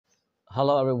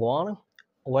Hello everyone.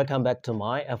 Welcome back to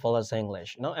my FLS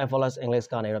English. Now FLS English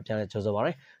ကနေတော့ပြန်လည်ကြိုဆိုပါရ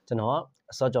စေ။ကျွန်တော်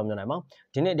ကစောကြော်မြတ်နိုင်ပါ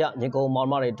။ဒီနေ့ညညီကိုမောင်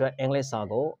မတွေအတွက် English စာ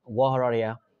ကို word horror တွေ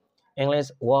English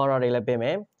word horror တွေလည်းပေးမ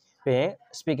ယ်။ပြီးရင်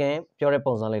speaking ပြောတဲ့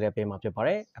ပုံစံလေးတွေပေးမှာဖြစ်ပါတ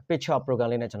ယ်။ picture program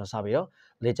လေးနဲ့ကျွန်တော်စပြီးတော့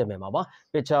လေ့ကျင့်မယ်ပါပါ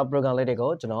။ picture program လေးတွေ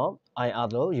ကိုကျွန်တော် IR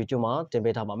လို့ YouTube မှာတင်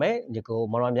ပေးထားပါမယ်။ညီကို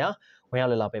မောင်မများဝင်ရော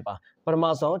က်လာပေးပါ။ပထမ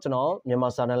ဆုံးကျွန်တော်မြန်မာ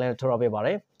စာနဲ့လည်းထုတ်ရပေးပါတ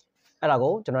ယ်။အဲ့ဒါ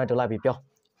ကိုကျွန်တော်တို့လိုက်ပြီးပြော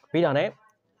။ပြီးတာနဲ့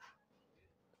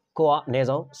ကိုကအနည်း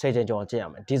ဆုံး10ချိန်ကျော်ကြည့်ရ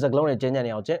မယ်ဒီစကလုံးတွေကျင်းညံ့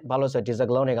နေအောင်ကျင့်ဘာလို့ဆိုဒီစ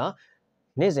ကလုံးတွေက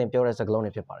နေ့စဉ်ပြောတဲ့စကလုံး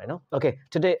တွေဖြစ်ပါတယ်နော် Okay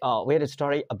today we had a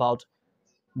story about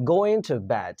going to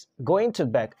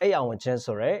bed အဲ့အောင်ဝင်ခြင်း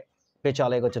ဆိုရဲ picture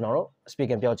လေးကိုကျွန်တော်တို့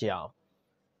speaking ပြောကြည့်အောင်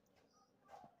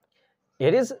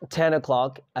It is 10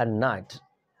 o'clock at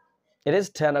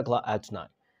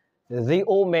night the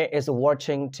old man is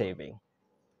watching TV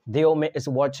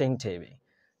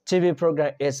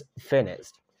program is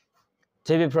finished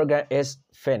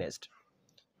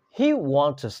He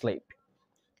wants to sleep.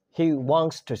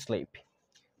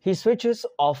 He switches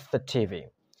off the TV.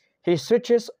 He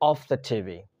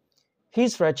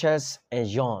stretches and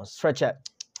yawns.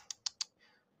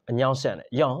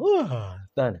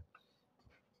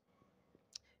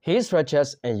 He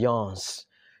stretches and yawns.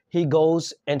 He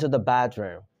goes into the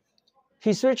bedroom.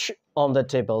 He switches on the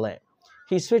table lamp.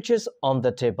 He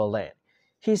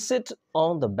sits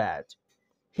on the bed.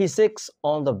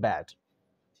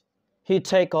 He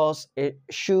takes off his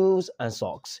shoes and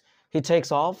socks. He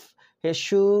takes off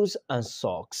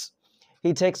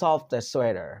the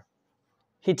sweater.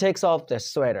 He takes off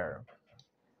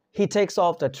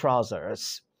the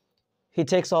trousers. He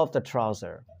puts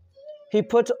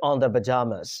on the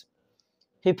pajamas.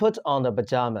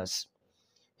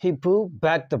 He pulls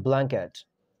back the blanket.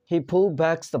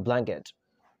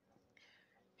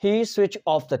 He switches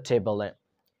off the table lamp.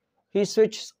 He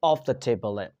sits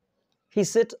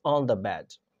on the bed.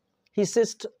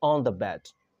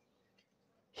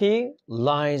 He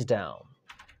lies down.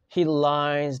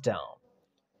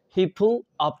 He pulls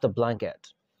up the blanket.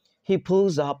 He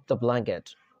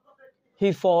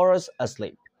falls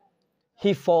asleep.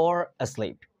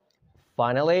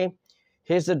 Finally,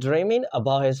 he's dreaming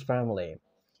about his family.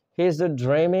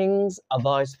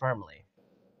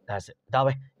 That's it. ဒါ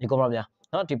ပဲဒီကောင်မများ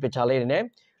เนาะဒီ picture လေးတွေနဲ့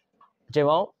အချိန်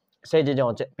ပေါင်းဆယ်ကြအော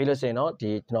င်ပြီးလို့ဆိုရင်တော့ဒီ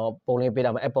ကျွန်တော်ပုံလေးပေးတာ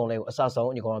မှာအပုံလေးကိုအစဆုံး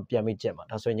ညီကောင်ပြန်ပြီးကြည့်မှာ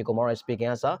ဒါဆိုရင်ညီကောင်ရဲ့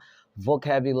speaking အစ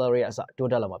vocabulary အစ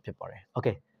တိုးတက်လာမှာဖြစ်ပါတယ်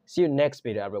Okay see you next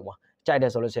video everyone ကြိုက်တ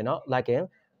ယ်ဆိုလို့ရှိရင်တော့ like and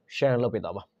share လုပ်ပေး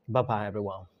တော့ပါ bye bye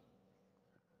everyone